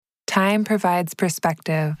Time provides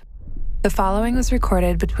perspective. The following was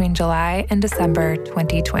recorded between July and December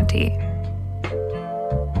 2020.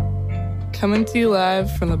 Coming to you live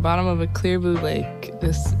from the bottom of a clear blue lake,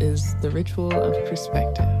 this is The Ritual of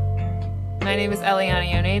Perspective. My name is Eliana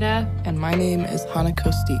Yoneda. And my name is Hana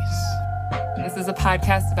Costis. This is a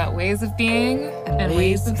podcast about ways of being and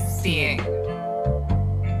ways of seeing.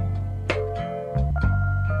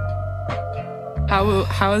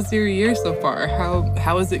 How is your year so far?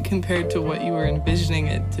 How is it compared to what you were envisioning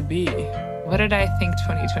it to be? What did I think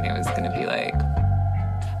 2020 was going to be like?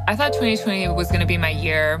 I thought 2020 was going to be my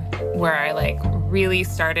year where I really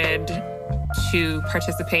started to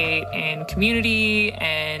participate in community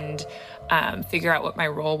and figure out what my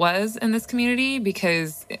role was in this community,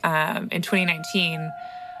 because in 2019,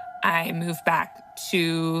 I moved back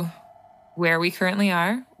to where we currently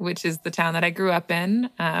are, which is the town that I grew up in,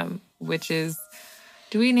 which is,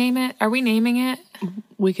 do we name it? Are we naming it?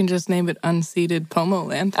 We can just name it Unceded Pomo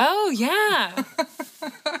Land. Oh, yeah.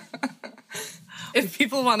 If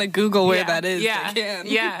people want to Google where that is, they can.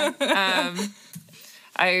 Yeah.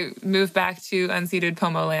 I moved back to Unceded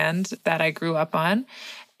Pomo Land that I grew up on,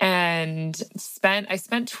 and I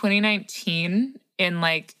spent 2019 in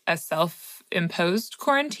a self-imposed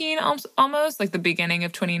quarantine, almost like the beginning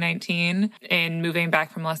of 2019, and moving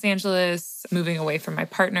back from Los Angeles, moving away from my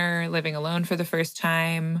partner, living alone for the first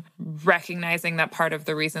time, recognizing that part of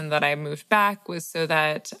the reason that I moved back was so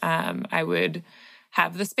that I would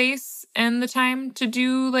have the space and the time to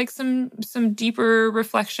do some deeper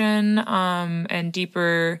reflection and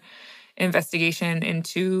deeper investigation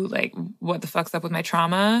into what the fuck's up with my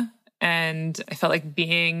trauma. And I felt like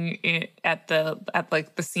being at the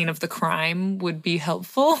scene of the crime would be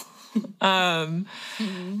helpful. And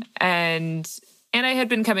I had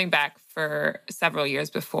been coming back for several years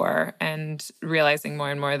before and realizing more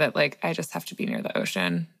and more that I just have to be near the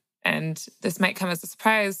ocean. And this might come as a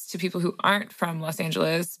surprise to people who aren't from Los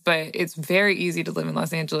Angeles, but it's very easy to live in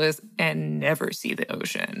Los Angeles and never see the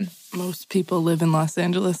ocean. Most people live in Los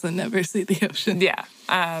Angeles and never see the ocean. Yeah.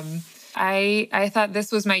 I thought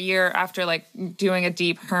this was my year after doing a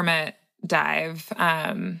deep hermit dive.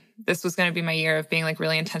 This was going to be my year of being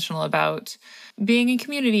really intentional about being in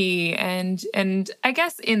community. And I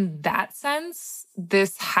guess in that sense,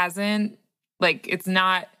 this hasn't, it's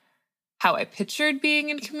not how I pictured being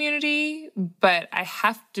in community, but I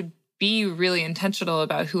have to be really intentional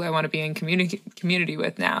about who I want to be in community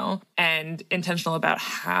with now, and intentional about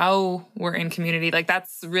how we're in community.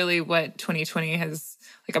 That's really what 2020 has,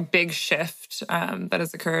 a big shift that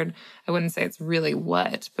has occurred. I wouldn't say it's really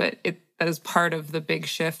what, but that is part of the big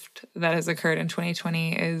shift that has occurred in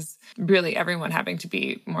 2020, is really everyone having to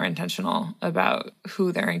be more intentional about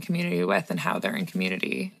who they're in community with and how they're in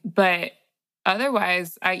community. But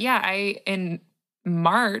otherwise, in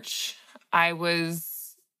March, I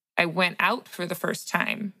went out for the first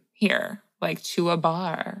time here, to a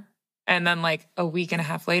bar. And then a week and a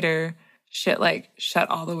half later, shit shut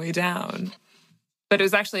all the way down. But it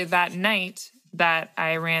was actually that night that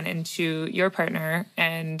I ran into your partner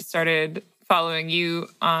and started following you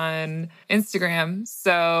on Instagram.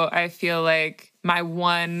 So I feel like my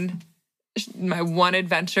one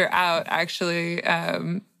adventure out actually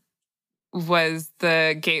was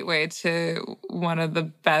the gateway to one of the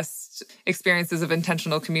best experiences of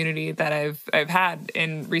intentional community that I've had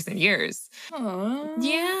in recent years. Aww.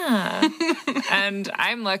 Yeah. And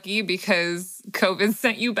I'm lucky because COVID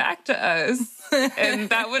sent you back to us, and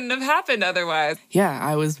that wouldn't have happened otherwise. Yeah,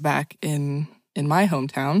 I was back in my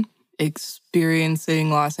hometown, experiencing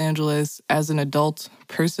Los Angeles as an adult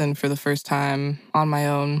person for the first time on my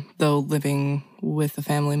own, though living with a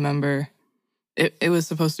family member. It was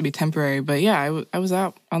supposed to be temporary, but yeah, I was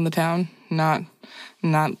out on the town, not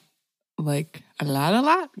a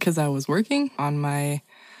lot, because I was working on my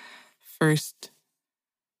first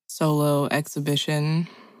solo exhibition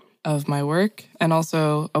of my work, and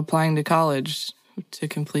also applying to college to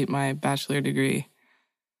complete my bachelor degree.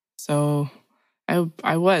 So I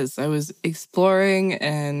was exploring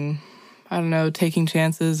and, I don't know, taking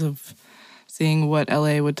chances of seeing what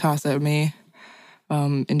LA would toss at me.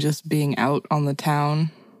 And just being out on the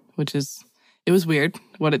town, it was weird.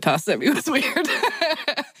 What it tossed at me was weird.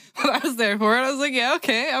 But I was there for it. I was like, yeah,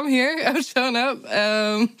 okay, I'm here. I'm showing up.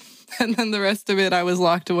 And then the rest of it, I was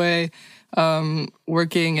locked away,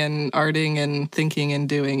 working and arting and thinking and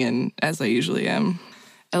doing, and as I usually am.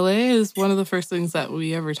 LA is one of the first things that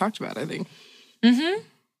we ever talked about, I think. Mm-hmm.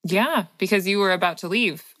 Yeah, because you were about to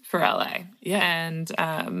leave for LA. Yeah. And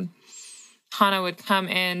Hana would come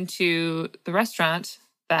into the restaurant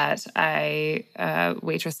that I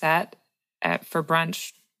waitressed at for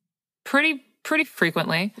brunch pretty pretty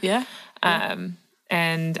frequently. Yeah.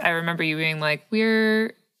 And I remember you being like,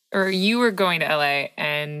 you were going to LA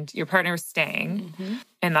and your partner was staying. Mm-hmm.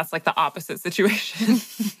 And that's like the opposite situation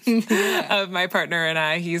of my partner and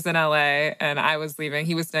I. He's in LA and I was leaving.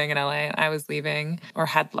 He was staying in LA and I was leaving or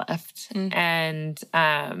had left. Mm-hmm. And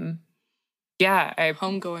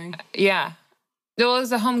homegoing. Yeah. It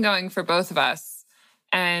was a homegoing for both of us.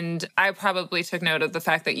 And I probably took note of the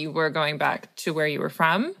fact that you were going back to where you were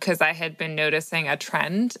from because I had been noticing a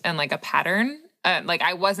trend and like a pattern. Like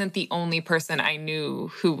I wasn't the only person I knew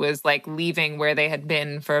who was like leaving where they had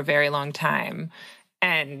been for a very long time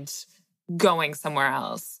and going somewhere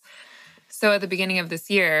else. So at the beginning of this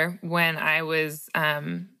year, when I was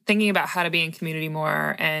thinking about how to be in community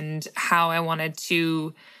more and how I wanted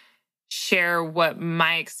to share what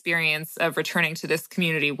my experience of returning to this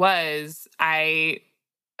community was, I'd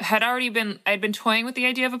been toying with the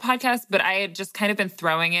idea of a podcast, but I had just kind of been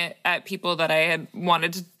throwing it at people that I had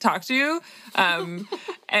wanted to talk to,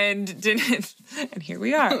 and didn't, and here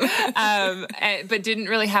we are, but didn't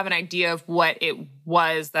really have an idea of what it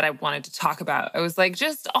was that I wanted to talk about. I was like,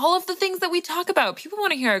 just all of the things that we talk about. People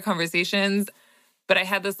want to hear our conversations, but I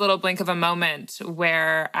had this little blink of a moment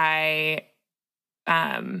where I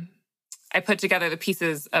put together the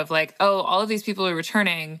pieces of like, oh, all of these people are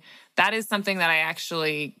returning. That is something that I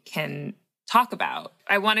actually can talk about.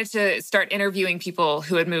 I wanted to start interviewing people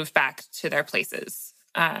who had moved back to their places.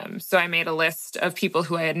 So I made a list of people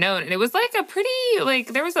who I had known. And it was like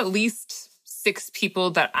there was at least 6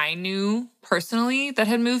 people that I knew personally that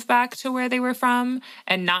had moved back to where they were from.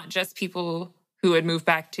 And not just people who had moved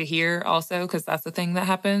back to here also, because that's the thing that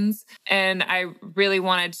happens. And I really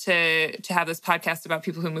wanted to have this podcast about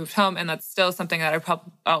people who moved home, and that's still something that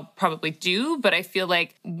I'll probably do. But I feel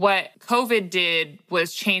like what COVID did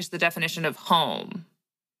was change the definition of home.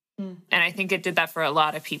 And I think it did that for a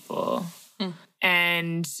lot of people.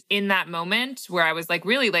 And in that moment where I was like,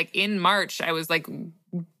 really like in March, I was like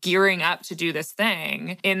gearing up to do this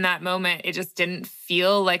thing. In that moment, it just didn't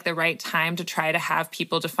feel like the right time to try to have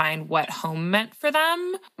people define what home meant for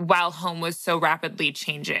them while home was so rapidly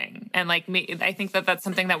changing. And like, I think that that's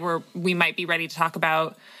something that we might be ready to talk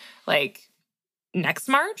about like next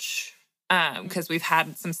March. Because we've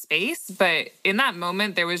had some space, but in that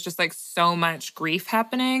moment, there was just like so much grief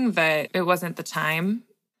happening that it wasn't the time.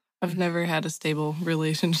 I've never had a stable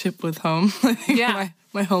relationship with home. Yeah.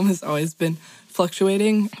 My home has always been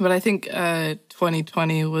fluctuating. But I think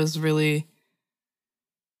 2020 was really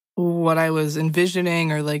what I was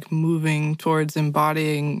envisioning or like moving towards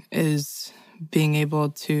embodying is being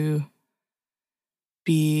able to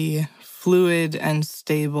be fluid and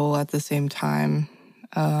stable at the same time.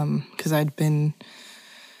 Because I'd been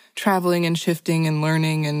traveling and shifting and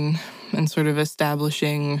learning and sort of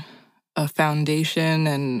establishing a foundation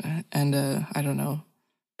and a, I don't know,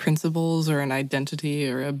 principles or an identity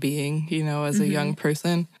or a being, as a young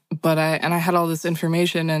person. But I had all this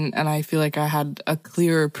information and I feel like I had a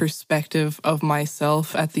clearer perspective of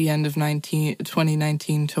myself at the end of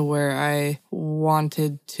 2019 to where I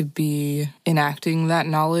wanted to be enacting that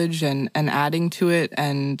knowledge and adding to it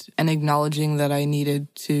and acknowledging that I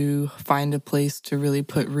needed to find a place to really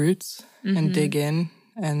put roots and dig in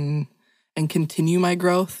and continue my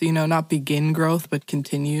growth, not begin growth, but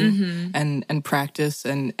continue and practice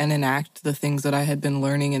and enact the things that I had been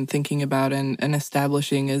learning and thinking about and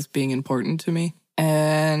establishing as being important to me.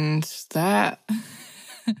 And that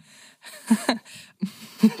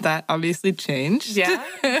that obviously changed. Yeah?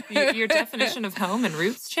 Your definition of home and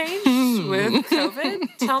roots changed with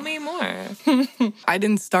COVID? Tell me more. I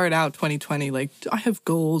didn't start out 2020 like, I have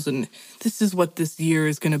goals and this is what this year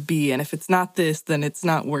is going to be. And if it's not this, then it's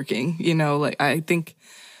not working. I think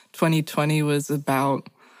 2020 was about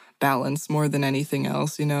balance more than anything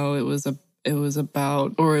else. It was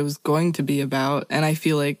about, or it was going to be about. And I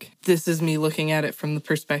feel like this is me looking at it from the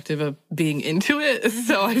perspective of being into it.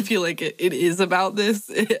 So I feel like it is about this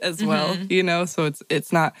as well, so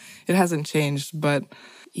it's not, it hasn't changed. But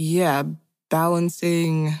yeah,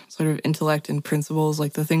 balancing sort of intellect and principles,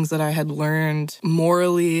 like the things that I had learned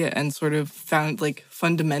morally and sort of found like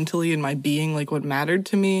fundamentally in my being, like what mattered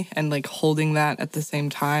to me, and like holding that at the same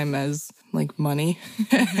time as like money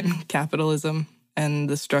and capitalism. And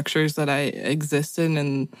the structures that I exist in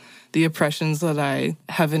and the oppressions that I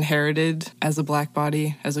have inherited as a Black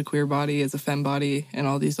body, as a queer body, as a femme body, and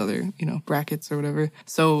all these other, brackets or whatever.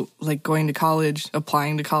 So like going to college,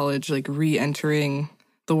 applying to college, like re-entering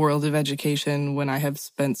the world of education when I have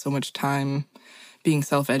spent so much time being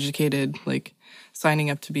self-educated, like signing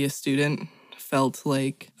up to be a student felt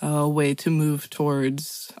like a way to move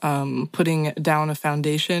towards putting down a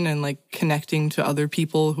foundation and like connecting to other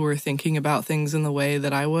people who are thinking about things in the way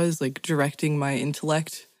that I was, like directing my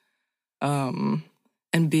intellect, and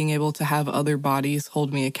being able to have other bodies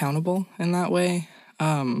hold me accountable in that way.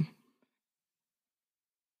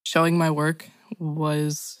 Showing my work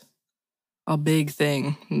was a big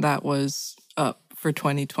thing that was up for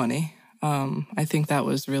 2020. I think that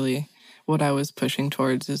was really what I was pushing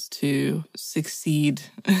towards, is to succeed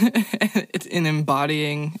in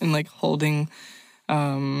embodying and like holding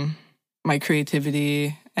my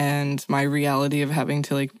creativity and my reality of having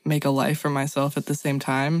to like make a life for myself at the same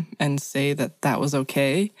time, and say that that was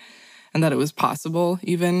okay and that it was possible,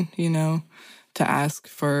 even, you know, to ask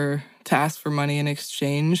for money in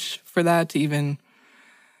exchange for that, to even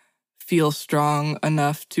feel strong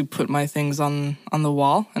enough to put my things on the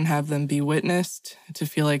wall and have them be witnessed, to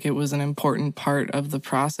feel like it was an important part of the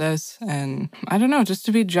process. And I don't know, just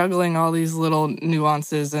to be juggling all these little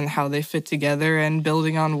nuances and how they fit together and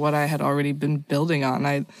building on what I had already been building on.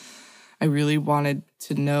 I really wanted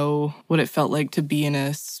to know what it felt like to be in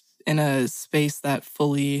a space that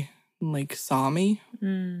fully like saw me.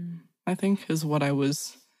 I think is what I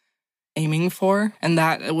was aiming for. And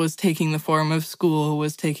that was taking the form of school,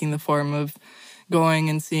 was taking the form of going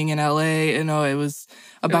and seeing in LA. You know, it was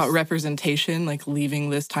about representation, like leaving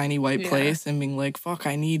this tiny white place and being like, fuck,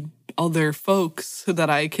 I need other folks that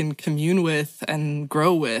I can commune with and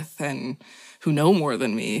grow with, and who know more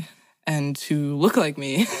than me and who look like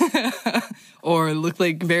me or look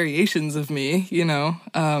like variations of me, you know.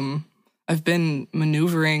 I've been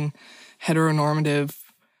maneuvering heteronormative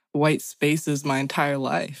white spaces my entire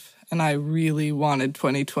life. And I really wanted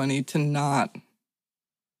 2020 to not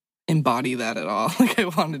embody that at all. Like, I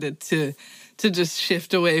wanted it to just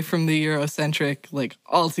shift away from the Eurocentric, like,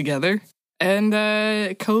 altogether. And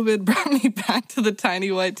COVID brought me back to the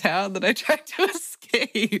tiny white town that I tried to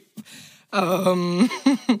escape,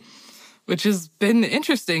 which has been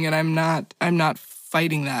interesting. And I'm not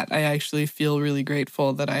fighting that. I actually feel really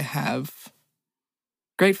grateful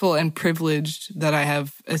and privileged that I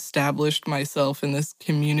have established myself in this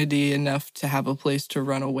community enough to have a place to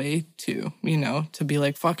run away to, you know, to be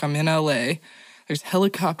like, fuck, I'm in LA. There's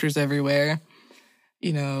helicopters everywhere.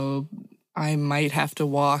 You know, I might have to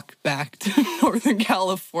walk back to Northern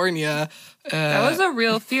California. That was a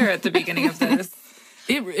real fear at the beginning of this.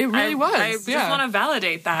 It really was. I just want to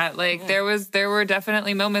validate that. Like, there were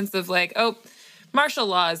definitely moments of like, oh, martial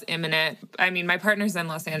law is imminent. I mean, my partner's in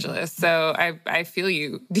Los Angeles, so I feel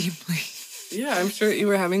you deeply. Yeah, I'm sure you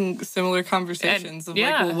were having similar conversations of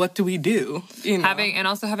like, well, what do we do? You know?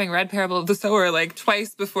 Having read Parable of the Sower like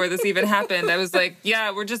twice before this even happened, I was like,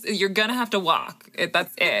 yeah, you're gonna have to walk.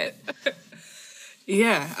 That's it.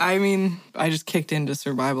 Yeah, I mean, I just kicked into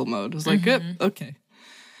survival mode. I was like, good, okay.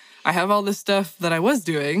 I have all this stuff that I was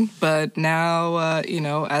doing, but now, you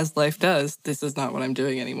know, as life does, this is not what I'm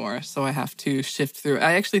doing anymore. So I have to shift through.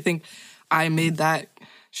 I actually think I made that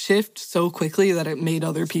shift so quickly that it made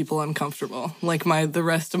other people uncomfortable. Like the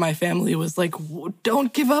rest of my family was like,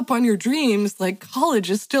 don't give up on your dreams. Like,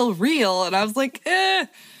 college is still real. And I was like,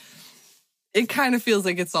 it kind of feels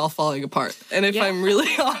like it's all falling apart. And if I'm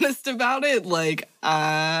really honest about it, like,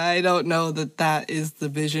 I don't know that that is the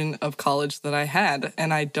vision of college that I had.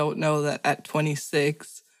 And I don't know that at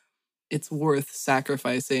 26, it's worth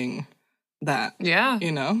sacrificing that. Yeah.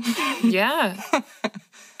 You know? Yeah.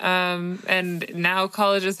 And now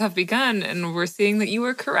colleges have begun, and we're seeing that you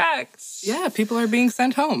were correct. Yeah, people are being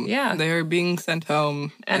sent home. Yeah. They are being sent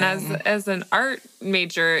home. And as an art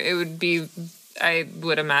major, it would be, I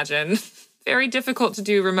would imagine, very difficult to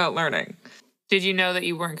do remote learning. Did you know that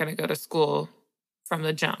you weren't going to go to school from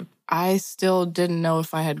the jump? I still didn't know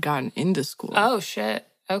if I had gotten into school. Oh, shit.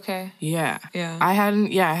 Okay. Yeah. I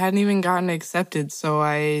hadn't even gotten accepted, so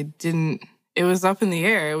I didn't, it was up in the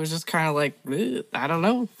air. It was just kind of like, I don't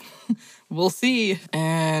know. We'll see.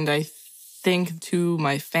 And I think to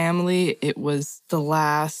my family, it was the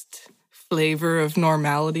last flavor of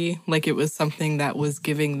normality. Like, it was something that was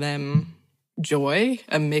giving them joy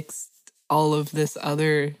amidst all of this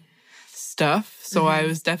other stuff. So I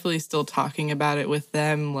was definitely still talking about it with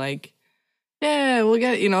them. Like, yeah, we'll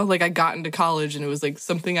get, you know, like I got into college and it was like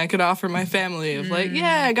something I could offer my family of like,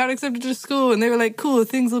 yeah, I got accepted to school. And they were like, cool,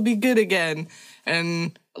 things will be good again.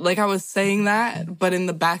 And like I was saying that, but in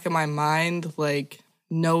the back of my mind, like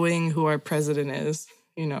knowing who our president is,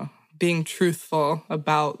 you know, being truthful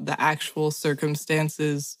about the actual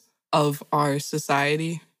circumstances of our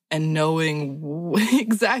society and knowing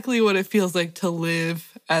exactly what it feels like to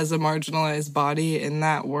live as a marginalized body in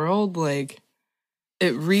that world, like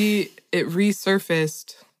it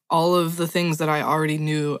resurfaced all of the things that I already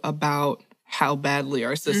knew about how badly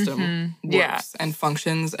our system works and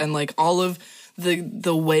functions, and like all of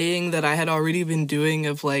the weighing that I had already been doing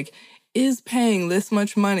of like, is paying this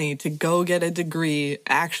much money to go get a degree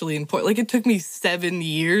actually important? Like, it took me 7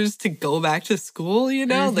 years to go back to school, you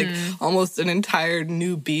know, like almost an entire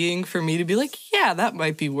new being for me to be like, yeah, that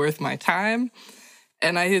might be worth my time.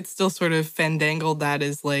 And I had still sort of fandangled that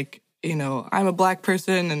as like, you know, I'm a Black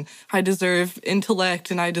person and I deserve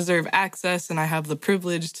intellect and I deserve access and I have the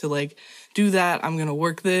privilege to like do that. I'm going to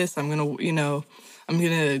work this. I'm going to, you know, I'm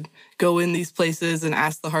going to go in these places and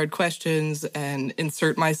ask the hard questions and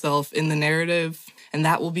insert myself in the narrative. And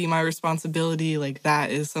that will be my responsibility. Like, that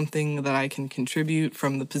is something that I can contribute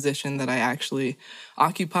from the position that I actually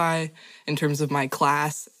occupy in terms of my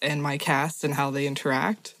class and my cast and how they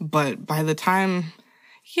interact. But by the time,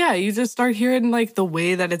 yeah, you just start hearing like the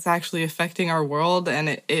way that it's actually affecting our world.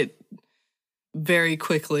 And it very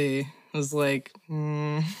quickly was like,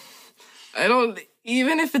 I don't...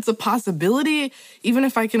 Even if it's a possibility, even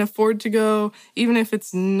if I can afford to go, even if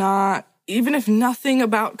it's not, even if nothing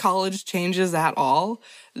about college changes at all,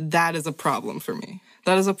 that is a problem for me.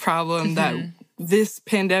 That is a problem that this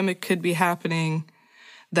pandemic could be happening,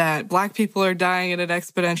 that Black people are dying at an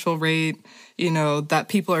exponential rate, you know, that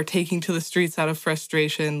people are taking to the streets out of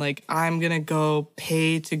frustration. Like, I'm going to go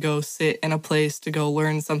pay to go sit in a place, to go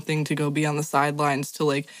learn something, to go be on the sidelines, to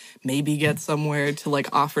like maybe get somewhere, to like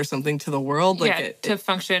offer something to the world. Like, to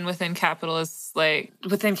function within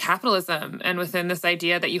capitalism and within this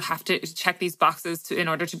idea that you have to check these boxes in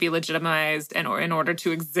order to be legitimized and or in order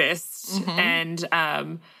to exist. And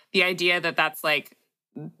the idea that that's like,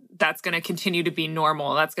 that's going to continue to be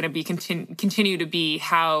normal. That's going to be continue to be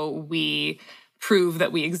how we prove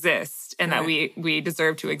that we exist and that we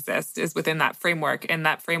deserve to exist is within that framework. And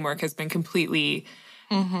that framework has been completely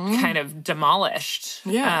kind of demolished.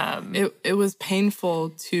 Yeah. It was painful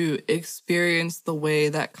to experience the way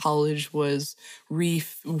that college was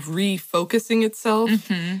refocusing itself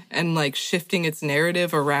and like shifting its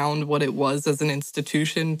narrative around what it was as an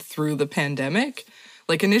institution through the pandemic.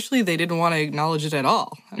 Like, initially, they didn't want to acknowledge it at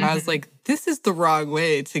all. And I was like, this is the wrong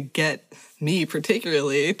way to get me,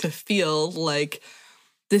 particularly, to feel like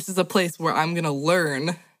this is a place where I'm going to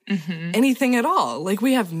learn anything at all. Like,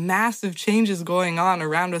 we have massive changes going on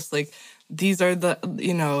around us. Like, these are the,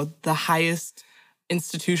 you know, the highest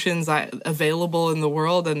institutions available in the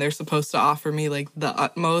world, and they're supposed to offer me, like, the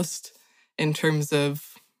utmost in terms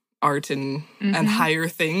of art and higher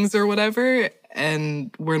things or whatever.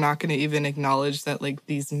 And we're not going to even acknowledge that, like,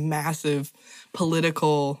 these massive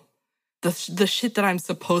political, the shit that I'm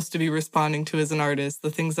supposed to be responding to as an artist,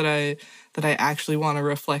 the things that I actually want to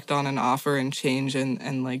reflect on and offer and change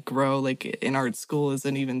and like grow, like in art school,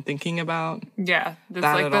 isn't even thinking about. Yeah,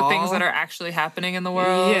 that's like the things that are actually happening in the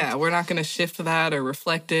world. Yeah, we're not going to shift that or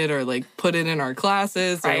reflect it or like put it in our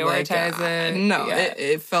classes. Prioritize or, like, it. No,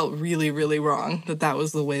 it felt really, really wrong that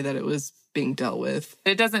was the way that it was being dealt with.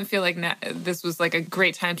 It doesn't feel like this was like a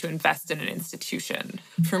great time to invest in an institution.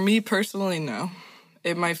 For me personally, no.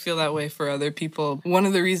 It might feel that way for other people. One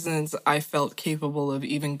of the reasons I felt capable of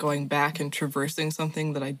even going back and traversing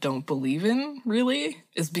something that I don't believe in, really,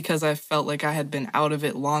 is because I felt like I had been out of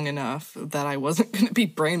it long enough that I wasn't going to be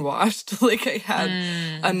brainwashed. Like, I had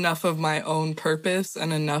enough of my own purpose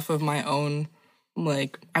and enough of my own,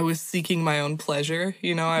 like, I was seeking my own pleasure,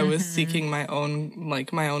 you know? I was seeking my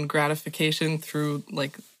own gratification through,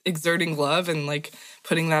 like, exerting love and, like,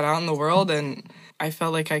 putting that out in the world. And I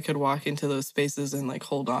felt like I could walk into those spaces and, like,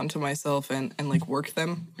 hold on to myself and like, work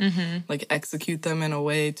them, like, execute them in a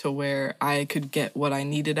way to where I could get what I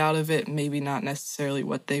needed out of it, maybe not necessarily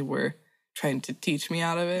what they were trying to teach me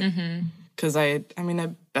out of it. Because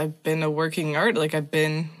I've been a working art, like, I've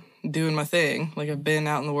been doing my thing. Like, I've been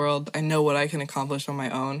out in the world. I know what I can accomplish on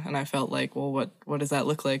my own. And I felt like, well, what does that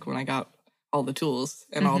look like when I got all the tools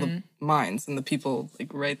and all the minds and the people,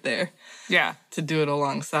 like, right there to do it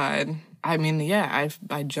alongside? I mean, yeah,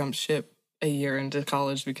 I jumped ship a year into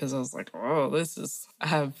college because I was like, oh,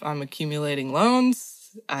 I'm accumulating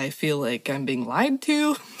loans. I feel like I'm being lied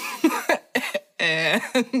to.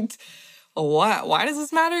 And why does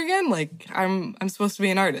this matter again? Like, I'm supposed to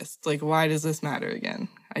be an artist. Like, why does this matter again?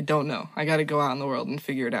 I don't know. I got to go out in the world and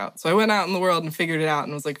figure it out. So I went out in the world and figured it out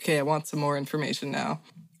and was like, okay, I want some more information now.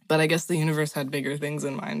 But I guess the universe had bigger things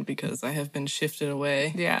in mind because I have been shifted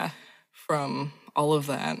away from all of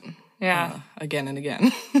that. Again and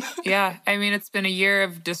again. Yeah. I mean, it's been a year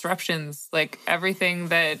of disruptions. Like, everything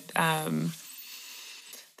that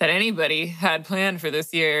anybody had planned for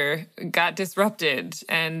this year got disrupted.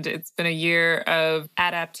 And it's been a year of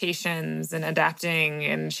adaptations and adapting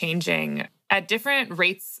and changing. at different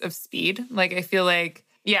rates of speed. Like, I feel like,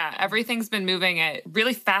 yeah, everything's been moving at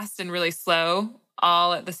really fast and really slow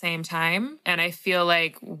all at the same time. And I feel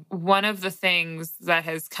like one of the things that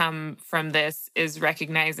has come from this is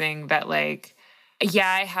recognizing that, like,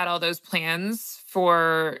 yeah, I had all those plans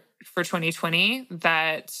for 2020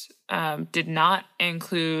 that did not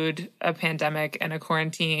include a pandemic and a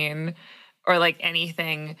quarantine or like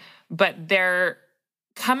anything, but they're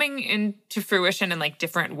coming into fruition in like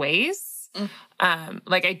different ways.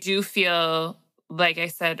 Like, I do feel, like I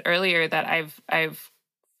said earlier, that I've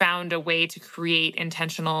found a way to create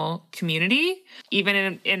intentional community,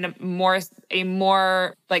 even in a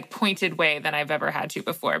more like pointed way than I've ever had to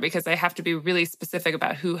before, because I have to be really specific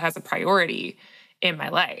about who has a priority in my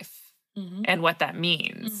life and what that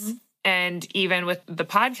means. And even with the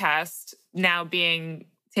podcast now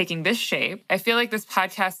taking this shape, I feel like this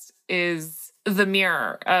podcast is the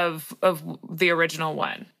mirror of the original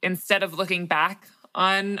one. Instead of looking back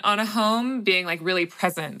on a home, being like really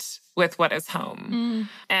present with what is home.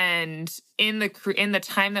 And in the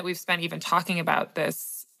time that we've spent even talking about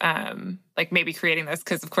this, like maybe creating this,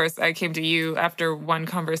 because of course I came to you after one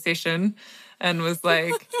conversation and was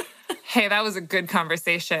like, hey, that was a good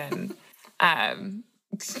conversation. Have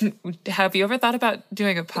you ever thought about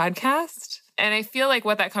doing a podcast? And I feel like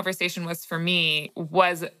what that conversation was for me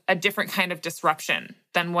was a different kind of disruption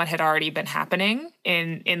than what had already been happening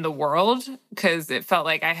in the world, because it felt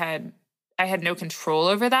like I had no control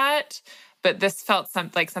over that. But this felt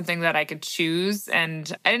like something that I could choose.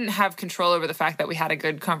 And I didn't have control over the fact that we had a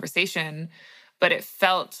good conversation, but it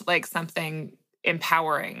felt like something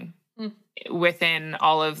empowering within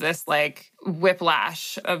all of this like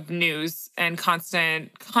whiplash of news and constant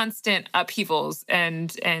upheavals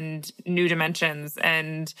and new dimensions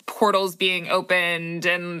and portals being opened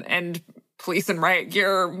and police and riot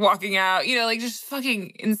gear walking out, like just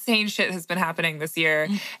fucking insane shit has been happening this year.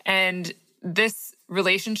 And this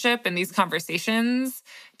relationship and these conversations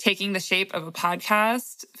taking the shape of a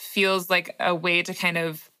podcast feels like a way to kind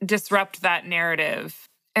of disrupt that narrative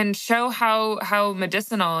and show how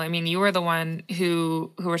medicinal. I mean, you were the one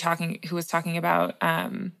who was talking about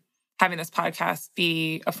having this podcast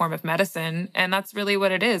be a form of medicine, and that's really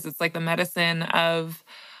what it is. It's like the medicine of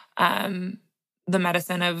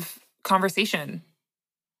conversation,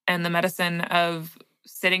 and the medicine of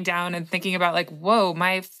sitting down and thinking about like, whoa,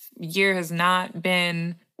 my year has not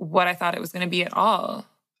been what I thought it was going to be at all.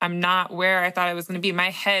 I'm not where I thought I was going to be. My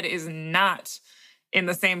head is not in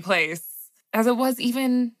the same place as it was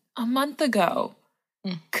even a month ago,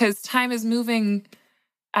 because time is moving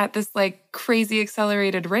at this like crazy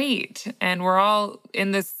accelerated rate. And we're all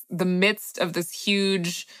in the midst of this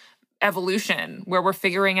huge evolution where we're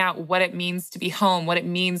figuring out what it means to be home, what it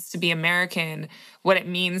means to be American, what it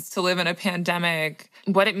means to live in a pandemic,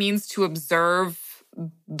 what it means to observe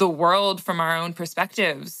the world from our own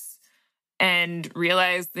perspectives, and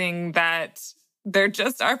realizing that they're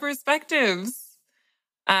just our perspectives.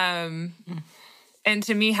 And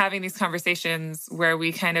to me, having these conversations where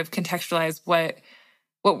we kind of contextualize what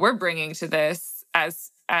we're bringing to this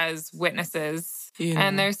as witnesses. Yeah.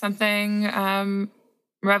 And there's something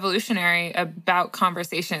revolutionary about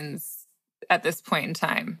conversations at this point in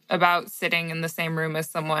time, about sitting in the same room as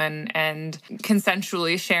someone and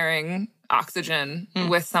consensually sharing oxygen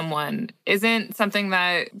with someone isn't something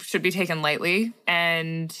that should be taken lightly.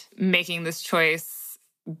 And making this choice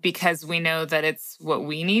because we know that it's what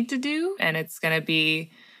we need to do, and it's going to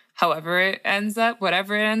be whatever it ends up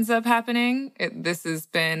happening. This has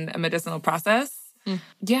been a medicinal process.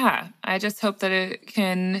 Yeah, I just hope that it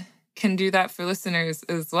can do that for listeners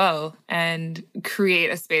as well, and create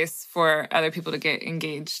a space for other people to get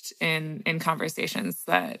engaged in conversations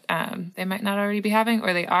that they might not already be having,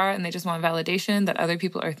 or they are, and they just want validation that other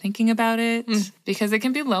people are thinking about it. Because it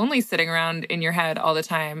can be lonely sitting around in your head all the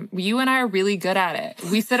time. You and I are really good at it.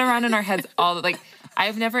 We sit around in our heads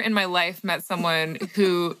I've never in my life met someone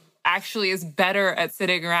who actually is better at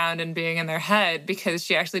sitting around and being in their head, because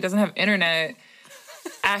she actually doesn't have internet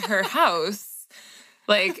at her house.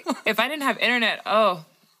 Like, if I didn't have internet, I'd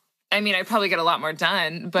probably get a lot more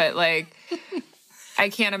done. But, like, I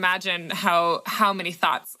can't imagine how many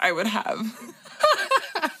thoughts I would have.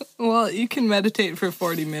 Well, you can meditate for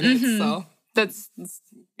 40 minutes, so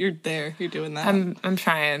you're there. You're doing that. I'm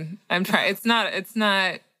trying. It's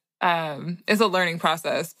a learning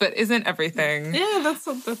process, but isn't everything? Yeah,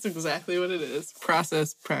 that's exactly what it is.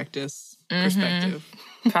 Process, practice, perspective.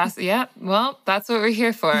 Yeah. Well, that's what we're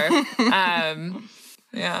here for.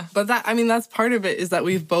 Yeah. But that's part of it, is that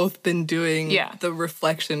we've both been doing the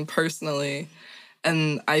reflection personally.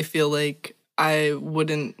 And I feel like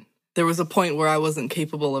there was a point where I wasn't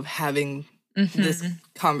capable of having this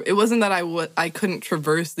it wasn't that I couldn't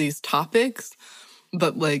traverse these topics,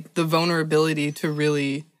 but like the vulnerability to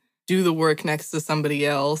really do the work next to somebody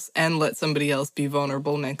else and let somebody else be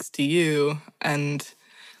vulnerable next to you and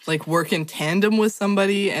like work in tandem with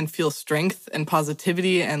somebody and feel strength and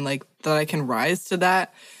positivity and like that I can rise to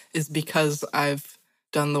that is because I've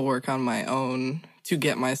done the work on my own to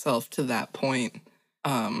get myself to that point,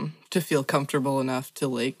 to feel comfortable enough to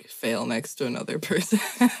like fail next to another person.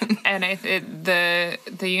 And the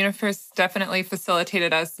universe definitely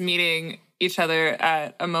facilitated us meeting each other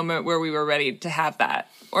at a moment where we were ready to have that,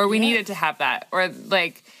 or we needed to have that, or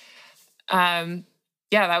like,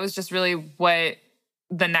 that was just really what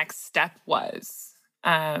the next step was.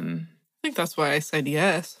 I think that's why I said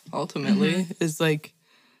yes, ultimately, is like,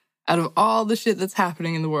 out of all the shit that's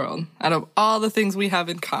happening in the world, out of all the things we have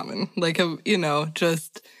in common, like, you know,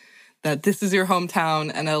 just that this is your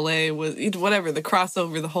hometown and LA was whatever, the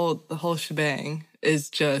crossover, the whole shebang is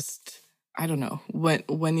just, I don't know,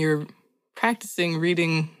 when you're practicing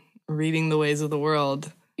reading the ways of the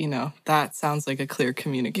world, you know, that sounds like a clear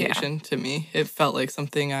communication to me. It felt like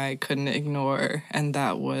something I couldn't ignore, and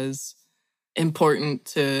that was important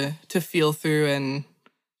to feel through and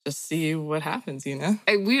just see what happens, you know?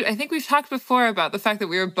 I think we've talked before about the fact that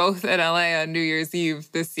we were both in LA on New Year's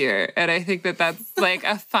Eve this year. And I think that that's like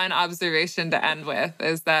a fun observation to end with,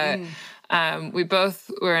 is that we both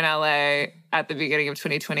were in LA at the beginning of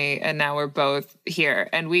 2020, and now we're both here.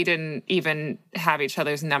 And we didn't even have each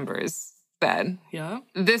other's numbers then. Yeah.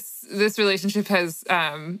 This relationship has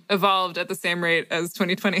evolved at the same rate as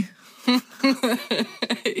 2020.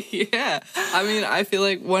 Yeah. I mean, I feel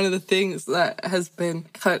like one of the things that has been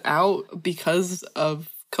cut out because of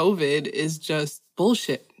COVID is just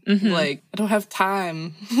bullshit. Like, I don't have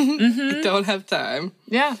time. I don't have time.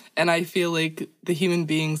 Yeah. And I feel like the human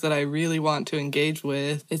beings that I really want to engage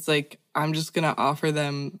with, it's like, I'm just going to offer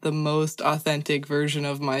them the most authentic version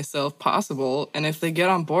of myself possible. And if they get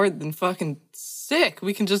on board, then fucking sick.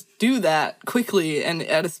 We can just do that quickly and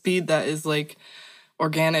at a speed that is like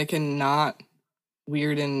organic and not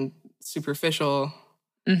weird and superficial.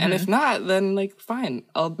 And if not, then like, fine,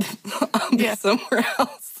 I'll be somewhere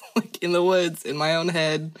else, like in the woods, in my own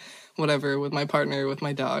head, whatever, with my partner, with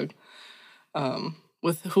my dog,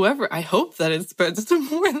 with whoever. I hope that it spreads to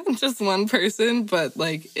more than just one person, but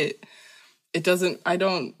like it doesn't, I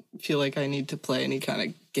don't feel like I need to play any kind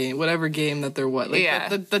of game, whatever game that there was. Like,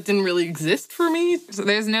 that didn't really exist for me. So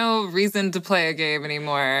there's no reason to play a game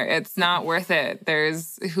anymore. It's not worth it.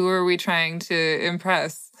 Who are we trying to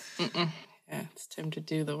impress? Yeah, it's time to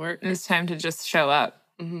do the work. It's time to just show up.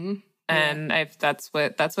 And that's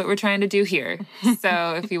what we're trying to do here.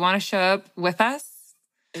 So if you want to show up with us,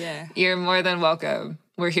 you're more than welcome.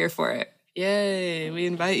 We're here for it. Yay, we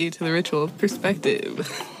invite you to the Ritual of Perspective.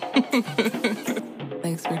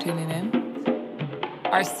 Thanks for tuning in.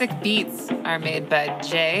 Our sick beats are made by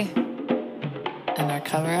Jay. And our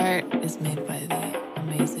cover art is made by the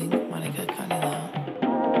amazing Monica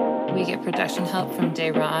Canilo. We get production help from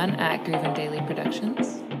Dayron at Groovin Daily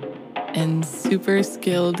Productions. And super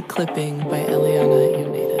skilled clipping by Eliana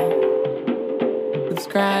Yoneda.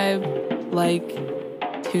 Subscribe, like,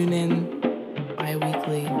 tune in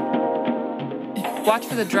bi-weekly. Watch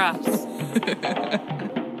for the drops.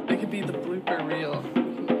 That could be the blooper reel.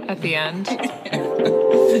 At the end.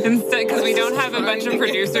 Instead, because we don't have a bunch of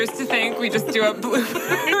producers to thank, we just do a blooper.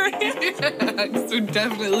 So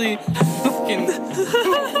definitely fucking...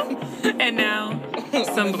 And now,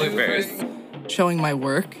 some bloopers. Showing my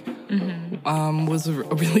work was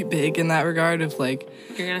really big in that regard of like...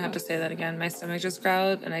 You're going to have to say that again. My stomach just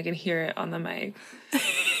growled and I can hear it on the mic.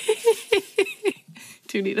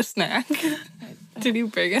 Do you need a snack? Did you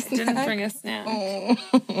bring a snack? I didn't bring a snack. Oh.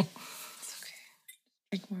 It's okay.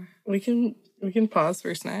 Drink more. We can pause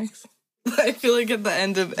for snacks. I feel like at the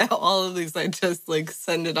end of all of these, I just like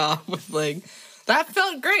send it off with like, that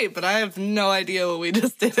felt great, but I have no idea what we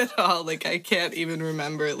just did at all. Like, I can't even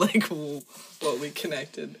remember like what we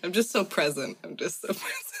connected. I'm just so present. I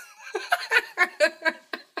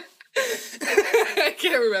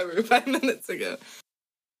can't remember 5 minutes ago.